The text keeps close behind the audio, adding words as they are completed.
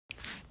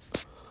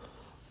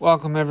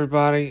Welcome,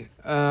 everybody.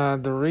 The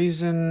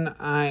reason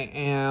I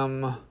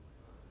am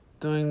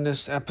doing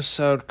this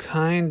episode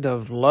kind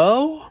of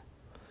low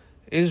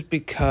is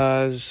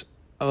because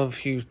of a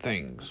few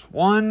things.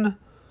 One,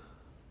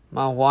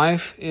 my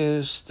wife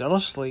is still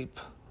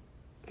asleep.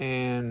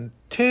 And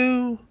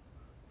two,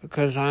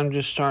 because I'm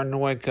just starting to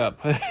wake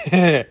up.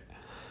 But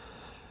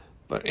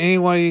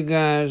anyway, you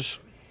guys,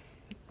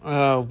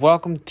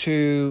 welcome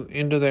to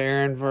Into the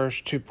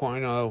Aaronverse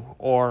 2.0,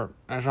 or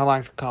as I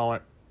like to call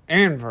it,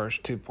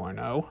 Aaronverse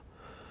 2.0.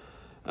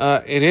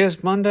 It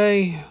is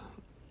Monday,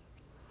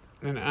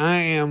 and I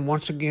am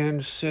once again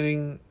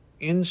sitting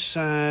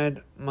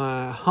inside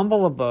my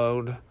humble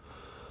abode,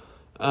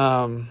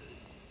 getting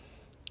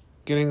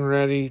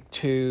ready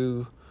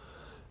to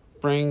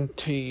bring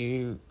to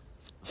you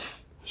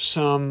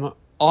some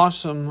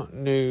awesome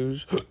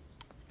news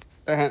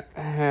that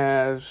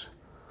has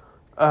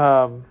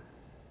come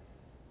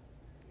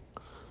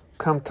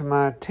to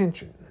my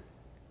attention.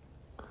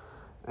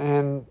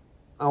 And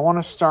I want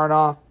to start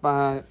off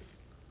by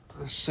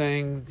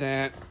saying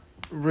that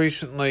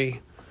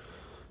recently,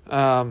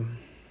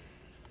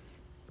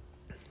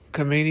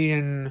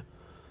 comedian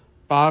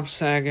Bob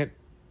Saget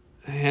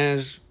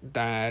has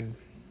died.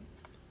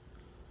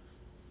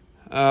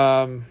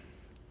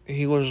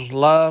 He was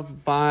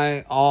loved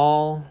by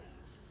all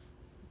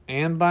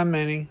and by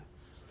many,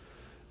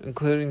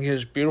 including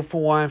his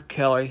beautiful wife,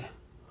 Kelly.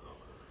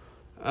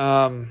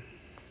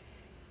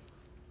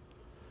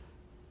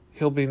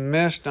 He'll be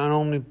missed not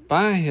only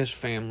by his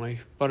family,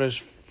 but his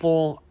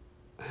Full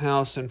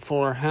House and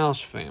Fuller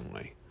House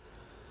family.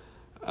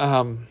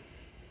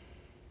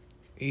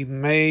 He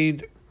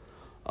made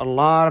a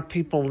lot of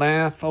people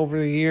laugh over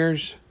the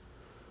years,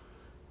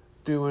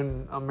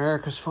 doing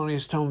America's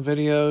Funniest Home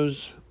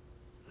Videos,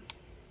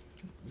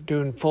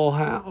 doing Full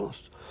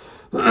House,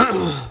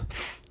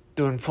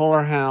 doing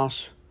Fuller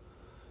House.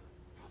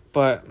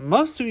 But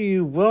most of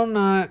you will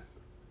not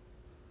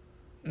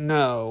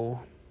know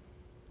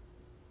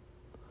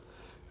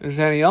is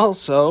that he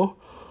also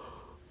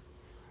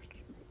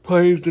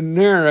plays the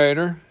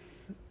narrator,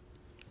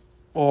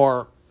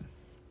 or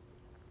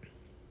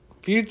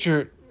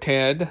future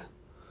Ted,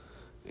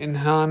 in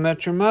How I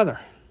Met Your Mother.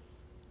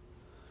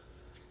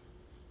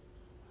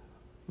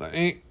 But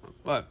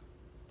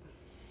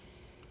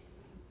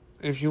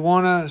if you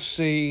want to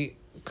see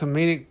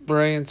comedic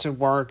brilliance at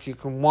work, you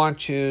can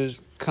watch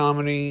his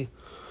comedy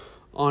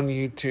on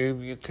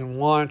YouTube. You can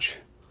watch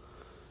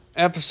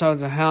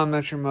episodes of How I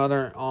Met Your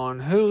Mother on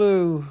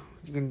Hulu.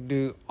 You can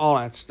do all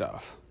that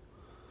stuff.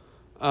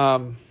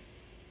 But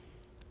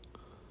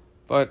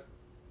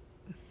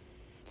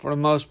for the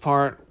most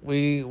part,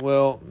 we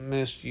will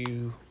miss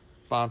you,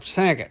 Bob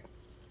Saget.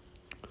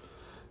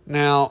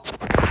 Now,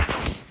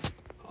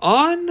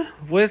 on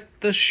with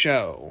the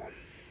show.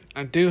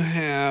 I do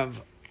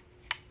have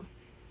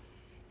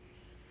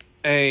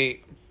a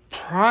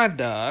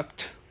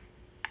product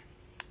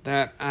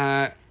that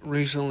I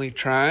recently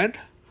tried.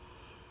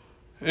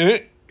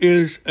 It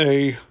is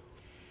a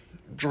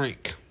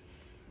drink.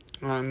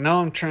 I know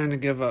I'm trying to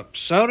give up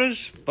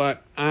sodas,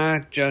 but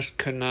I just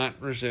could not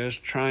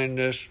resist trying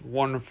this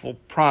wonderful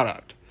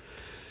product.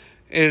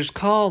 It is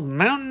called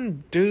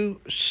Mountain Dew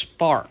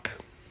Spark.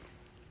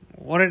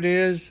 What it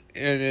is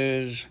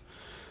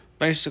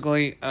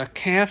basically a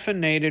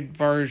caffeinated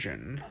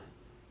version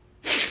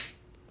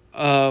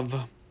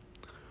of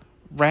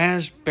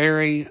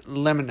raspberry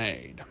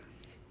lemonade.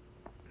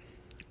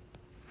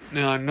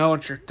 Now, I know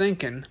what you're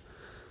thinking.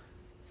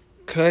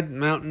 Could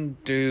Mountain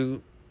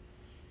Dew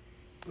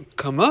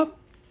come up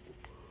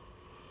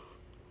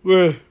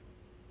with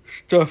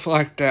stuff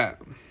like that?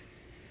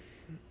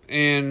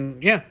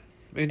 And yeah,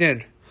 they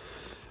did.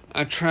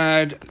 I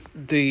tried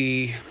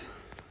the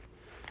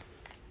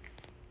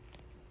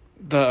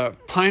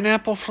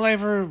pineapple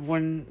flavor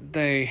when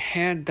they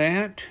had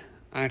that.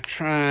 I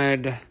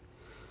tried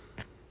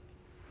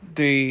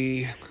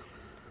the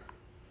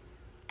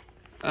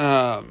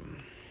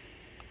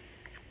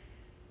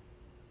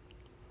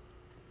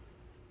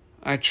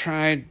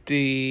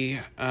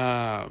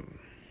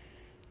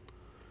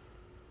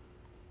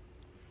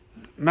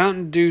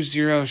Mountain Dew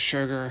Zero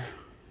Sugar,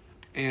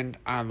 and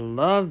I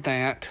love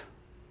that.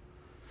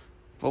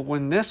 But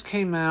when this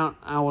came out,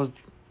 I was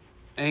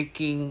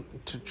aching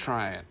to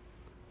try it.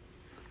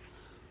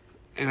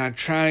 And I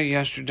tried it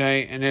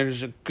yesterday, and it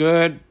is a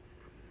good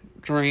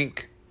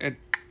drink. It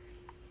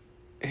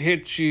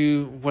hits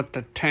you with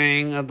the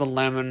tang of the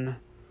lemon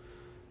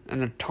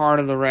and the tart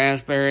of the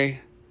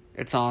raspberry.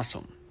 It's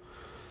awesome.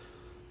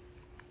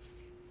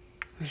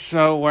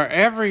 So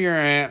wherever you're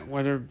at,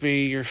 whether it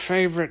be your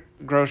favorite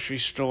grocery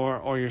store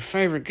or your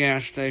favorite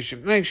gas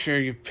station, make sure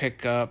you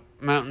pick up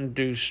Mountain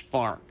Dew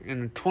Spark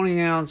in a 20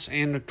 ounce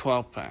and a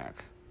 12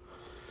 pack.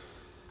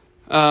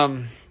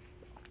 On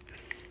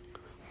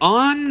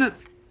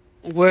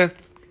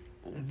with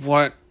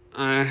what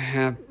I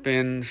have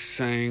been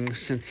saying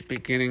since the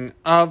beginning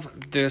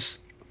of this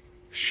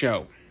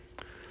show.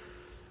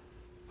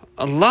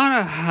 A lot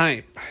of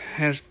hype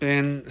has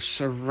been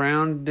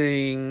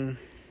surrounding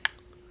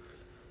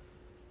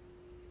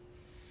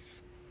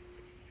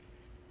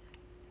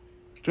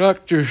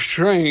Doctor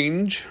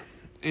Strange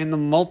in the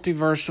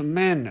Multiverse of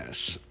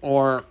Madness,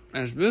 or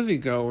as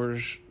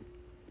moviegoers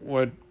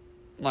would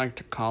like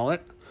to call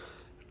it,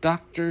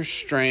 Doctor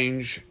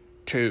Strange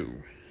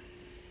 2.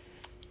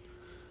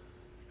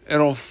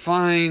 It'll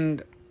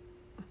find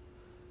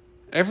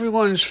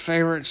everyone's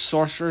favorite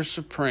Sorcerer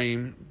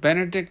Supreme,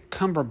 Benedict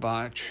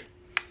Cumberbatch,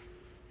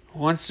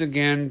 once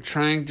again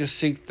trying to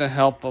seek the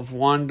help of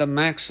Wanda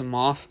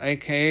Maximoff,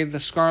 aka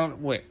the Scarlet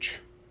Witch.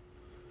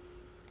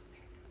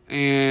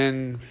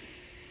 And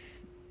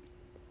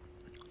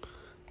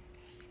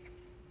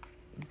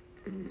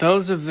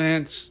those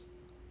events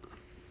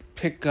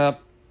pick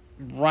up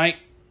right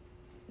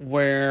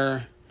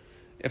where,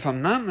 if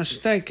I'm not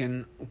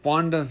mistaken,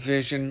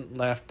 WandaVision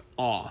left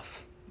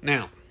off.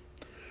 Now,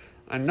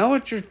 I know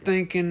what you're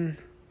thinking.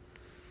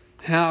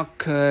 How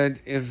could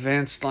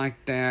events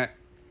like that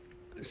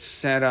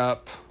set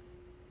up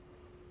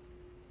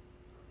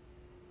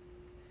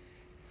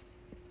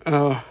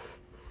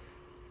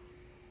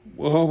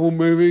Marvel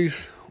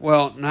movies?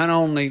 Well, not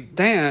only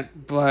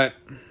that, but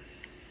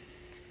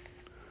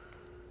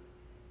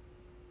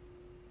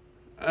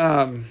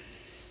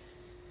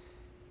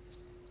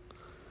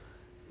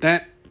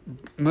that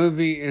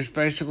movie is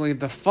basically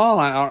the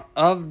fallout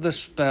of the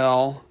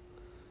spell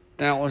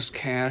that was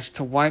cast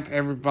to wipe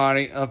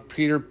everybody of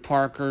Peter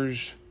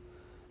Parker's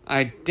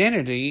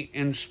identity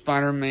in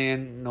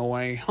Spider-Man No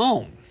Way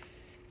Home.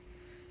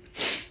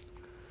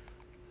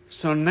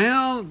 So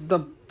now the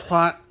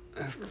plot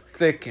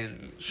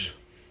thickens.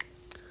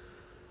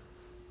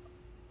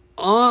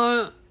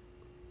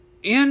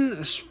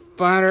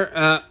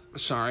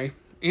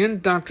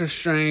 In Doctor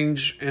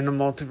Strange and the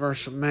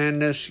Multiverse of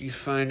Madness, you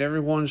find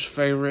everyone's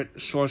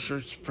favorite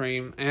Sorcerer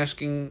Supreme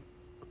asking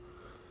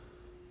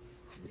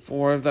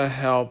for the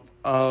help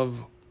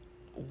of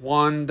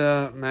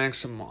Wanda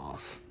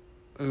Maximoff,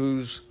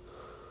 who's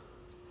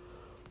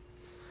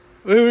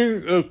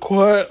living a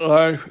quiet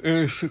life in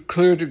a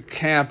secluded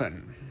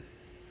cabin.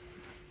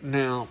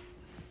 Now,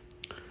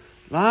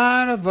 a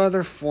lot of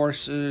other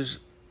forces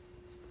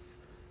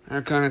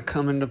are going to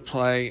come into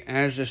play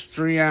as this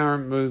 3-hour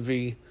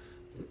movie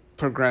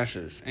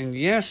progresses. And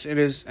yes,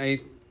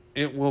 it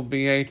will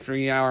be a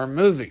 3-hour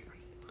movie.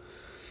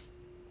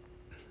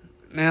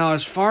 Now,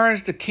 as far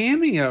as the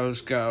cameos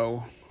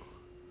go,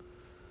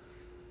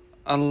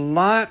 a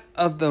lot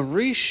of the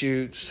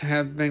reshoots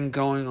have been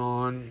going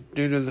on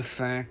due to the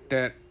fact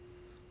that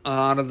a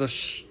lot of the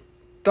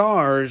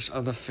stars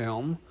of the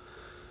film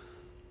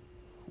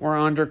were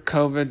under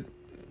COVID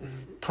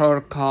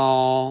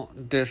protocol,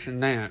 this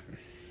and that.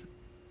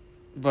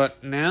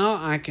 But now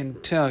I can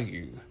tell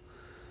you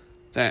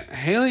that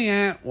Haley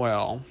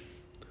Atwell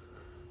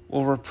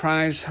will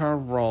reprise her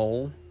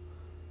role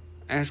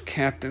as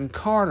Captain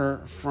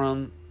Carter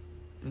from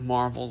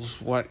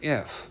Marvel's What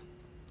If.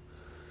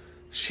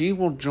 She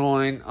will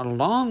join a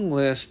long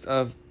list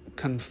of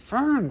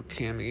confirmed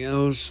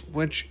cameos,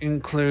 which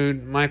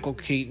include Michael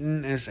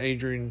Keaton as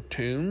Adrian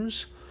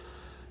Toomes,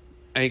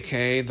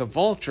 aka the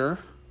Vulture,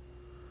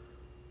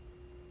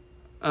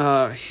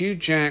 Hugh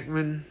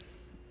Jackman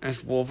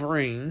as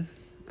Wolverine,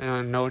 and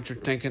I know what you're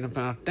thinking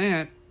about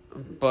that,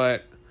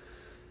 but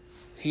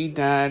he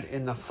died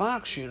in the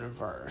Fox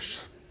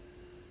universe.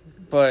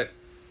 But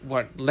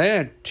what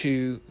led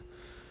to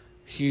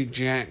Hugh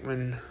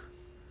Jackman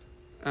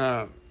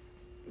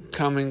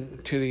coming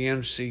to the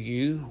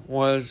MCU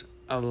was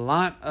a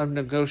lot of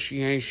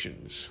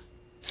negotiations.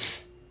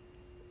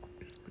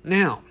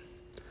 Now,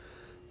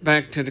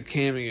 back to the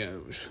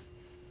cameos.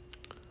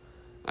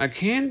 I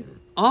can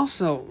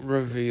also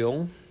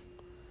reveal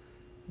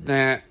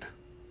that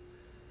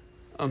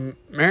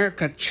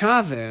America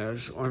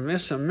Chavez, or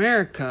Miss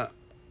America,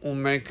 will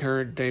make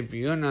her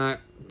debut. And I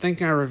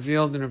think I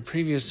revealed in a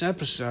previous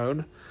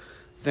episode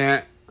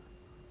that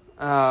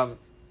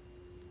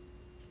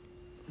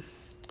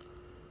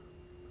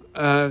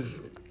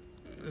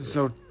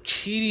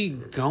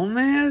Zochitty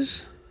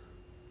Gomez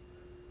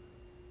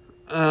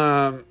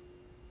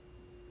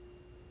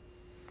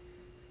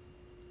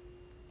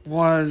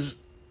was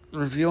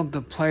revealed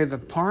to play the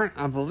part.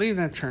 I believe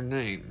that's her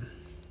name.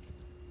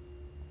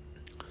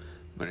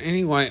 But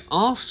anyway,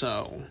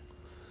 also,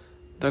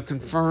 the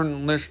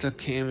confirmed list of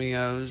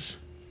cameos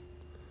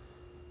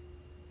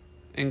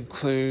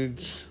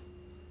includes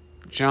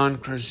John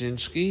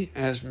Krasinski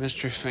as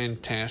Mr.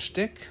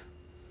 Fantastic,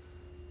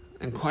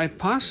 and quite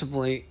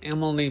possibly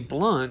Emily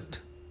Blunt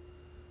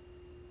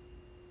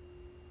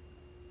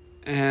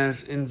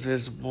as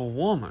Invisible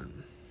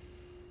Woman.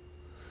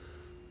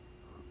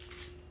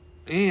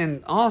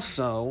 And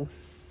also,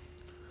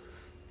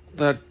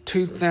 the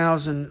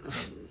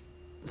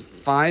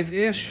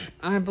 2005-ish,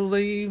 I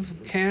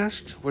believe,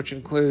 cast, which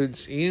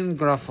includes Ian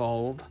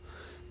Gruffold,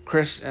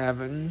 Chris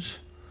Evans,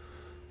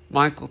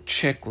 Michael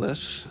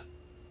Chiklis,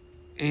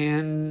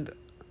 and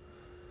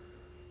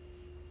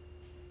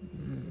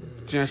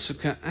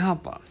Jessica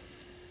Alba.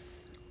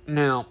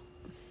 Now,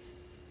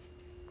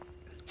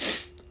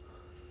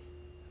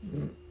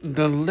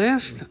 the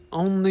list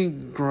only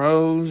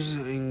grows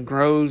and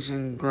grows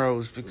and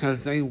grows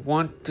because they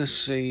want to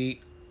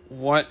see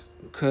what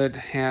could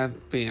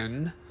have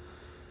been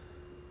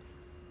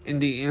in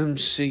the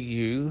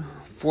MCU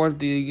for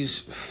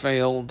these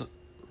failed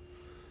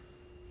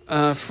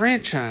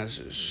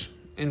franchises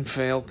and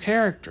failed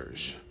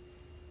characters.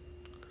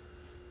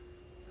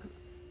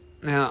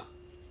 Now,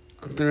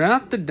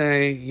 throughout the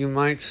day, you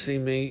might see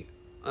me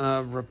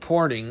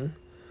reporting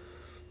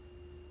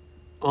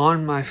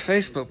on my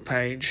Facebook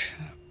page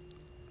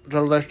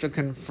the list of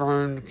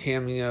confirmed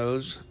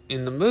cameos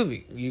in the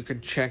movie. You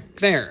can check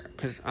there,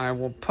 because I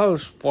will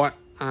post what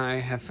I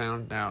have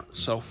found out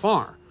so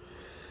far.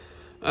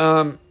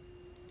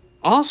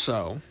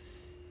 Also,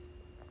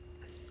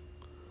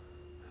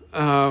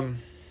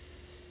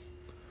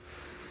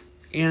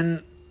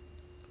 in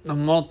the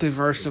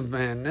Multiverse of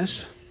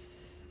Madness,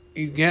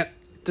 you get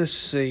to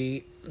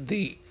see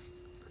the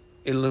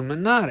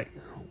Illuminati,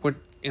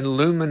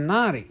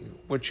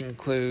 which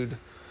include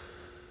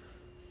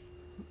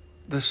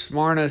the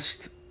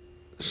smartest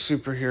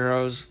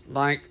superheroes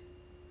like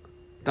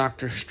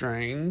Doctor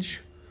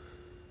Strange,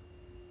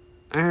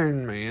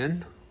 Iron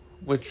Man,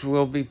 which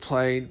will be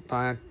played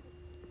by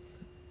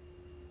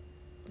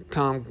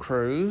Tom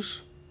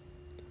Cruise,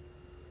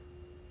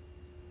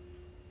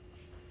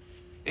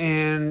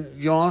 and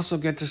you'll also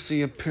get to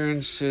see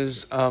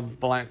appearances of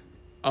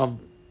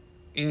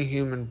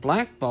Inhuman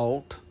Black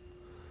Bolt,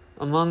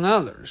 among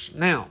others.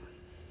 Now,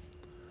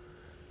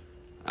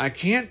 I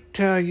can't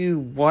tell you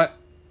what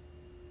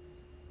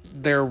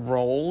their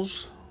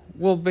roles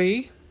will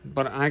be,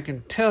 but I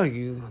can tell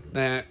you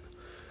that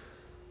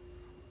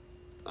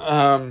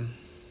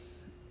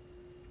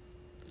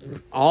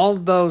all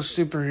those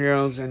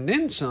superheroes and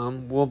then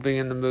some will be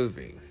in the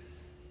movie.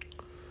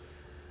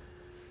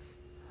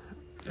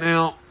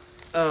 Now,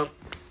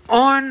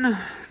 on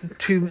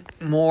to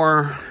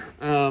more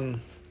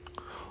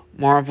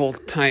Marvel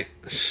type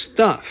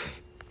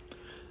stuff.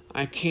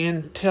 I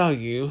can tell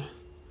you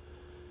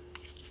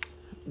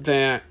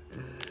that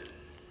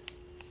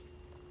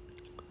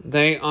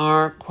they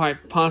are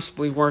quite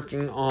possibly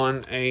working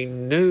on a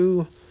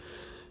new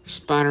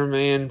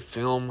Spider-Man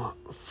film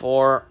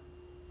for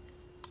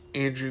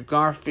Andrew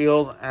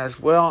Garfield, as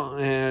well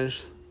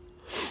as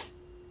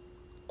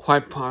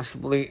quite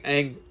possibly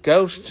a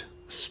Ghost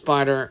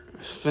Spider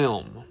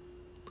film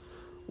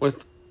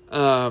with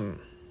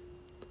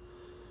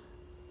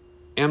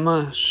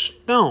Emma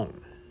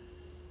Stone.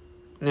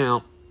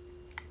 Now,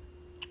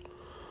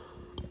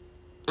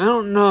 I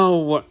don't know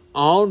what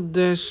all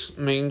this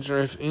means, or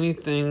if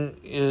anything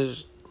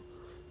is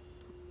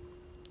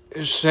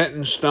set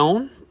in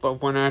stone, but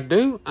when I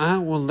do, I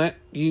will let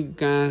you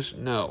guys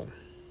know.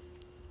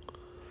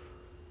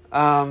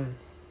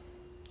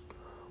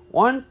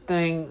 One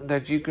thing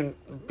that you can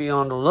be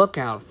on the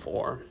lookout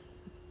for,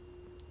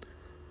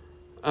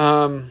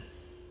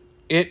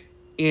 it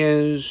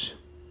is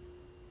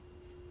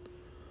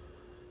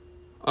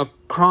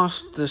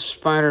Across the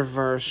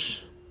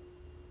Spider-Verse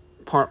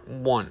Part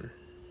 1.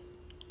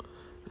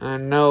 I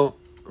know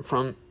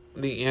from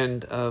the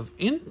end of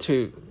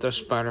Into the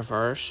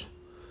Spider-Verse,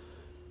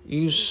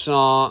 you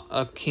saw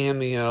a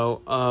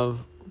cameo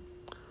of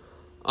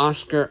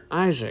Oscar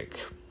Isaac,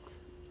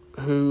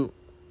 who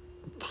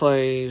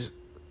played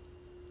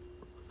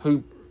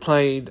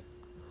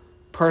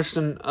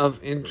Person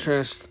of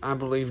Interest, I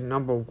believe,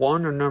 number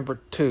 1 or number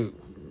 2,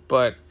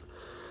 but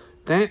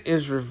that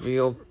is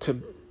revealed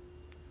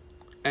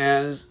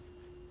as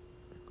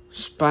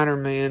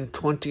Spider-Man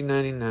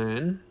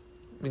 2099,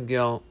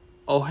 Miguel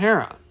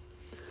O'Hara.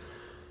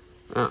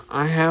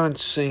 I haven't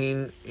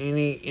seen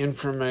any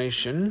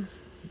information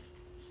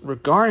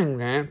regarding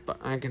that, but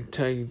I can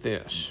tell you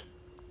this.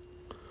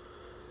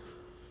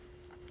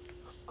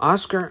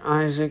 Oscar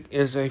Isaac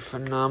is a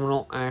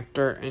phenomenal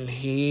actor, and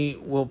he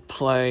will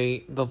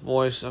play the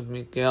voice of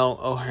Miguel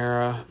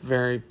O'Hara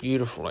very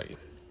beautifully.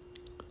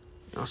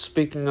 Now,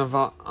 speaking of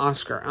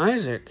Oscar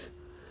Isaac,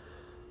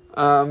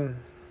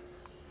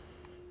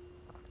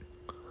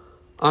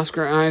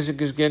 Oscar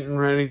Isaac is getting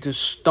ready to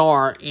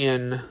star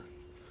in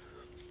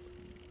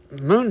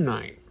Moon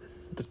Knight,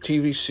 the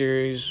TV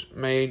series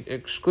made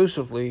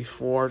exclusively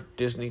for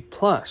Disney+.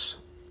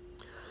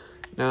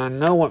 Now, I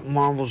know what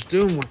Marvel's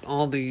doing with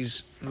all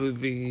these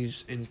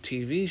movies and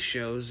TV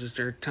shows is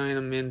they're tying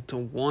them into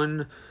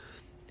one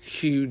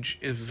huge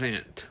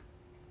event.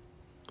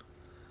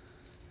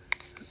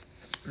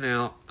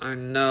 Now, I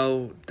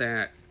know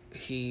that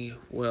he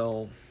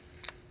will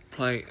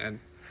play a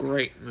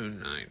great Moon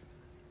Knight.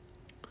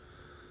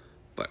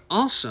 But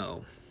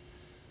also,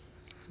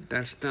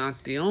 that's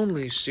not the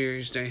only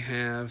series they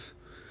have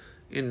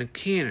in the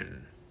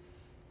canon.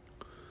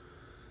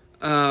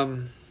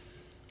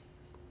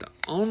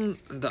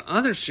 The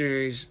other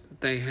series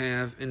they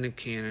have in the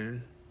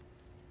canon,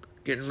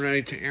 getting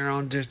ready to air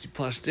on Disney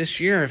Plus this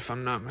year, if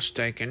I'm not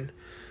mistaken,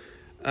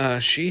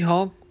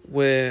 She-Hulk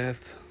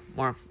with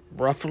Mark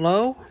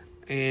Ruffalo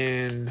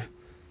and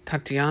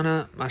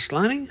Tatiana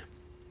Maslany,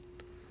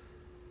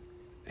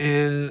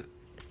 and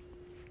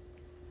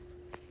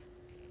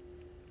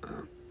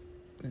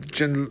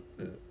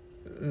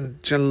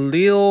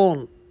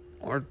Jamil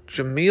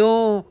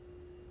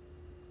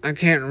I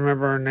can't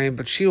remember her name,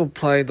 but she will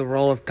play the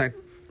role of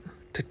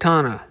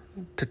Titania,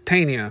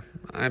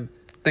 I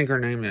think her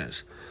name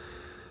is.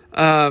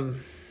 But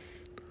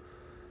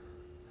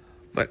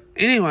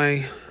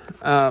anyway,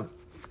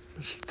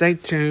 stay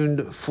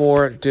tuned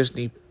for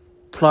Disney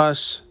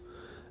Plus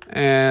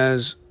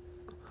as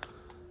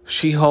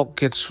She-Hulk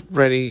gets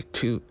ready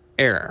to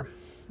air.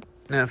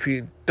 Now, if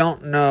you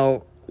don't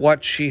know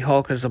what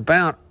She-Hulk is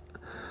about,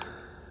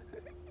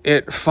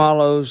 it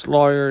follows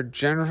lawyer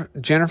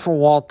Jennifer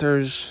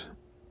Walters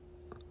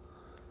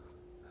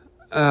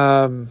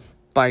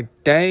by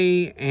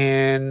day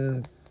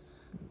and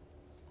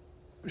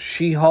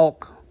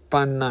She-Hulk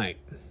by night.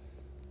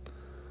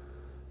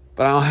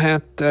 But I'll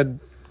have to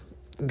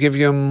give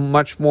you a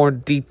much more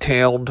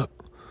detailed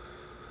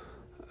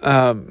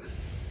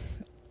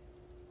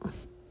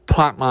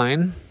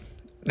plotline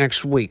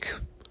next week.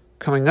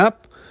 Coming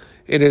up,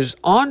 it is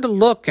On the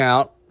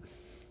Lookout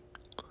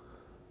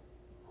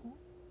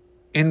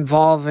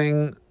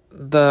involving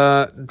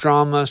the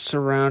drama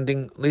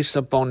surrounding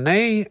Lisa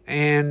Bonet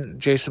and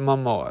Jason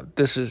Momoa.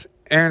 This is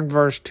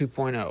Aaronverse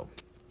 2.0.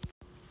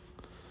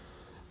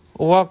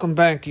 Welcome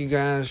back, you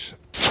guys.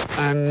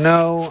 I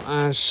know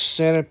I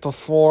said it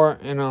before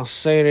and I'll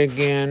say it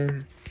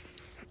again.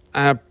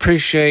 I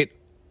appreciate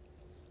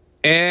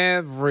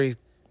every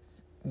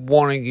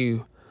one of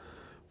you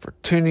for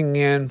tuning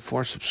in,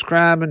 for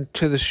subscribing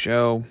to the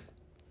show,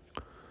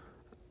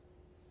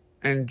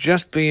 and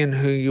just being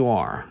who you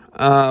are.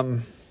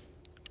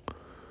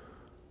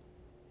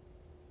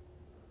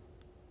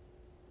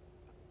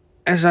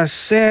 As I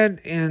said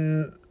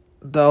in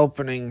the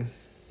opening,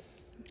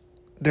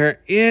 there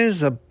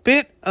is a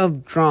bit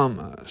of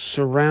drama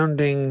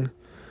surrounding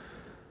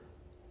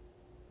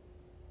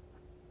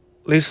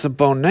Lisa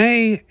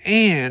Bonet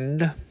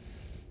and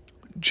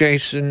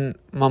Jason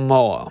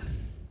Momoa.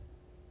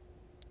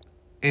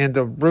 And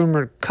the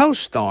rumored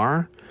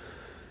co-star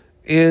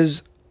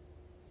is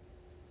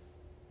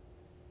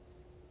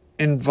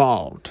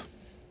involved.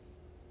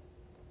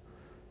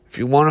 If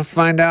you want to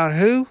find out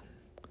who,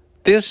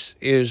 this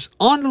is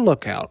On the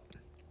Lookout.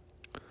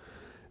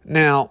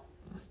 Now,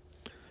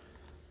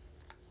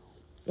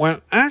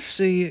 when I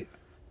see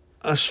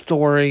a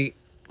story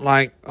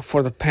like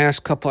for the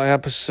past couple of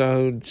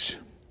episodes,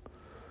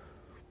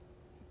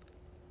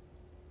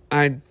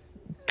 I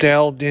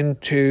delved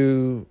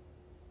into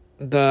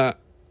the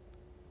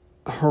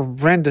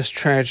horrendous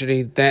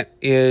tragedy that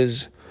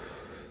is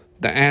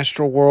the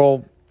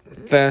Astroworld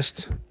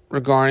Fest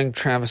regarding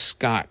Travis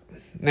Scott.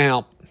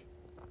 Now,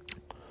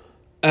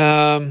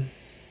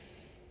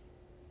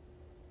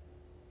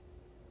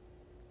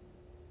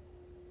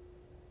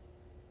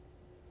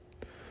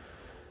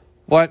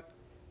 what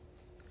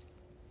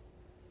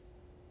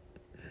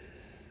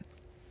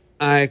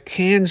I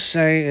can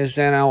say is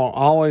that I will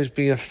always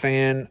be a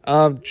fan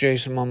of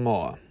Jason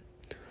Momoa.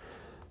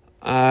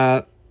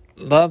 I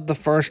loved the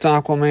first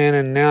Aquaman,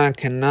 and now I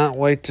cannot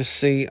wait to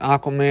see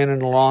Aquaman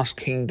and the Lost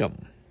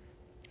Kingdom.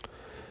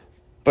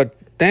 But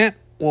that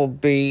will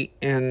be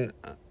in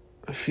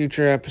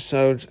future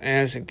episodes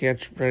as it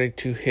gets ready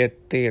to hit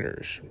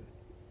theaters.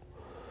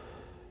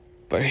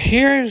 But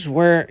here's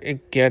where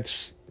it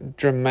gets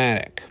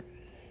dramatic.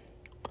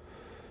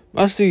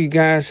 Most of you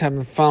guys have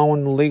been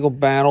following the legal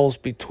battles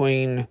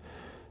between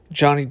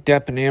Johnny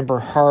Depp and Amber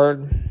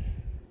Heard,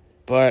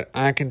 but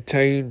I can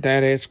tell you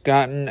that it's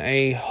gotten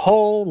a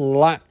whole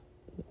lot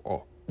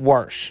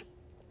worse.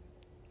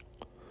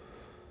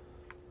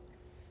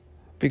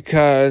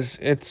 Because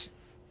it's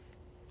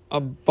a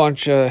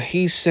bunch of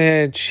he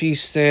said, she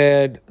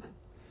said,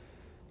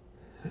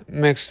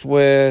 mixed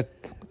with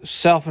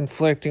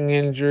self-inflicting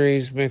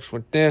injuries, mixed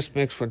with this,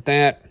 mixed with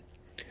that.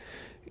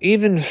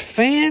 Even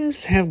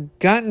fans have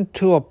gotten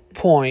to a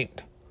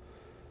point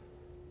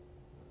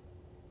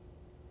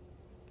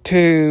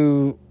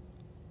to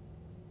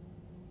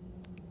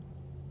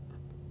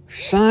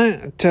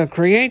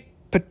create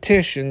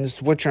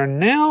petitions which are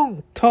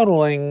now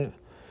totaling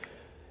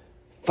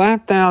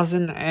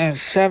 5,000 and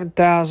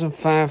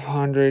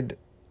 7,500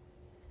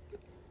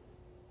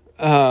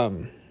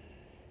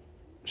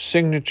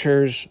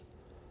 signatures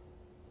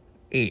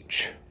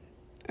each.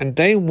 And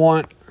they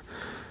want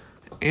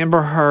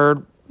Amber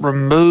Heard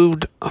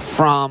removed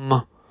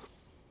from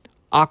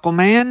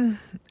Aquaman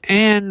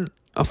and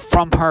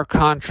from her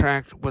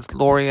contract with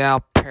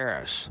L'Oreal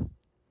Paris.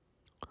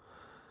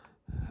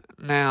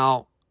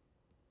 Now,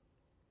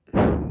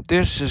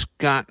 this has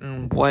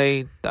gotten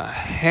way the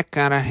heck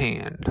out of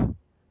hand.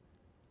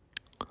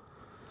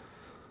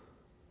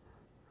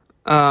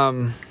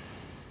 But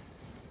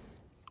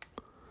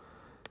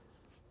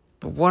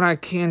what I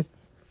can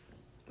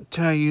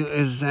tell you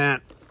is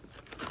that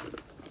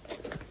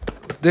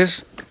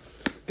this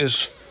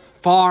is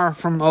far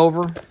from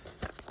over.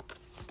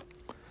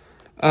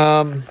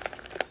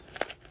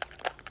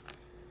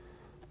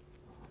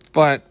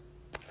 But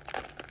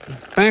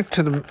back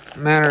to the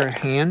matter at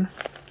hand.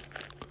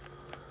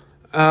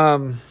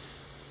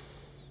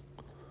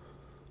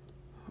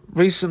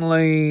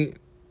 Recently,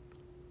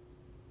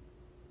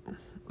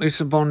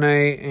 Lisa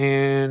Bonet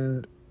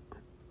and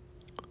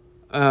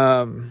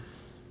Jason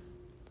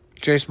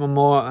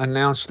Momoa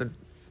announced that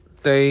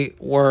they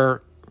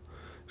were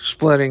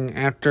splitting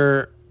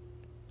after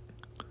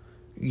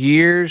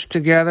years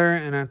together,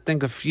 and I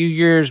think a few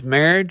years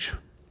marriage.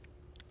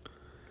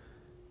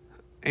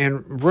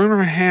 And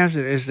rumor has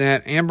it is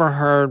that Amber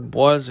Heard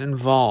was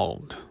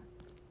involved.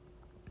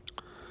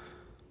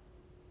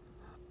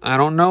 I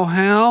don't know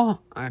how.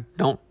 I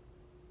don't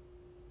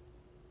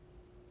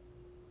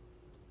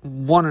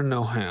want to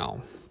know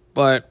how.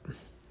 But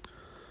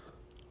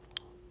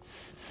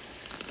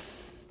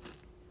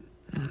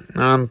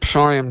I'm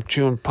sorry I'm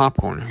chewing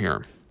popcorn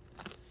here.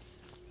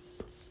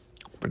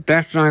 But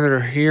that's neither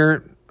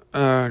here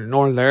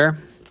nor there.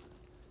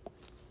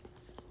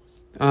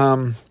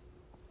 The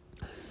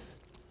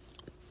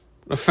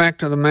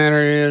fact of the matter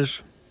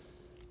is,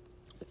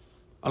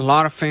 a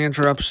lot of fans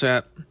are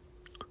upset,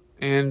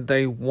 and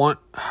they want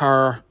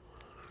her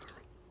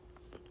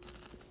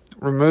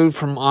removed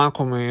from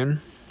Aquaman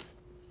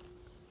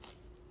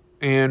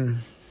and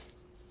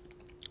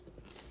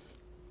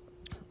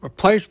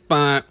replaced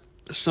by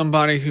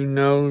somebody who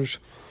knows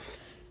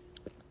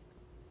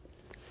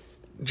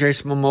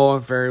Jason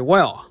Momoa very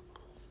well.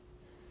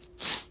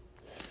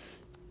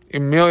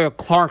 Emilia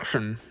Clarke,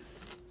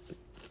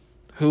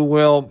 who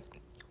will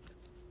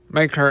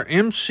make her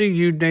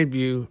MCU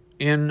debut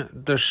in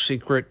The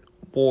Secret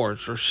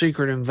Wars or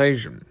Secret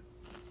Invasion.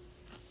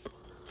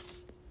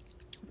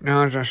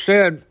 Now, as I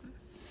said,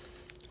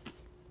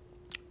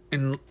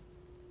 in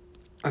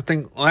I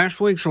think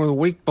last week's or the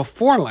week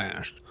before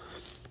last,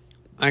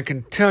 I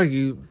can tell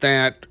you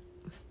that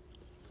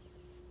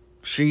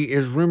she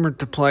is rumored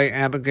to play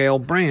Abigail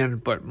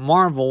Brand, but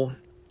Marvel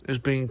is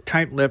being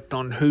tight-lipped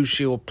on who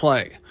she will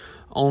play.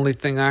 Only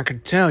thing I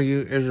can tell you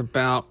is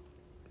about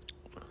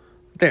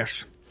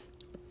this.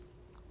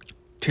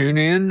 Tune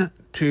in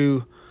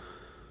to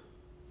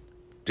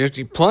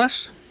Disney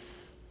Plus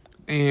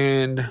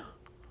and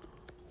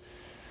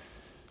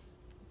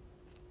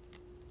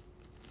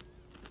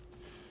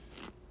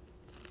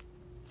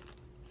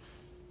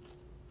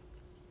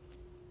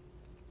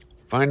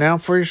find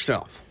out for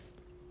yourself.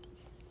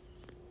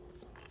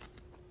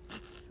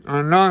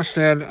 I know I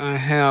said I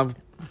have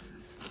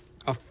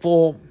a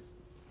full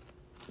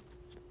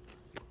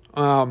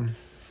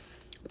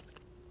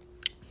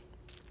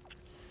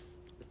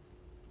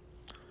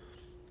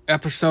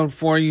episode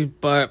for you,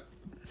 but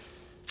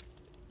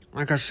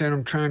like I said,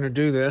 I'm trying to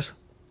do this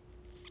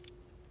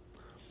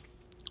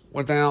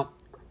without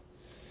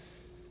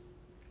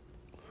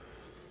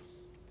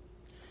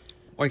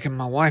waking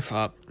my wife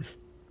up.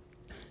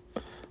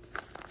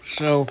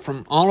 So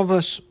from all of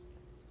us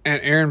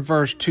at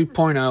Aaronverse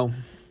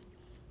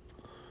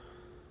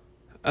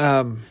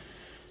 2.0,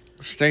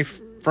 stay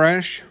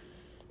fresh,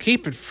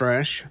 keep it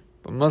fresh,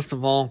 but most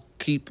of all,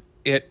 keep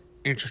it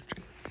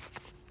interesting.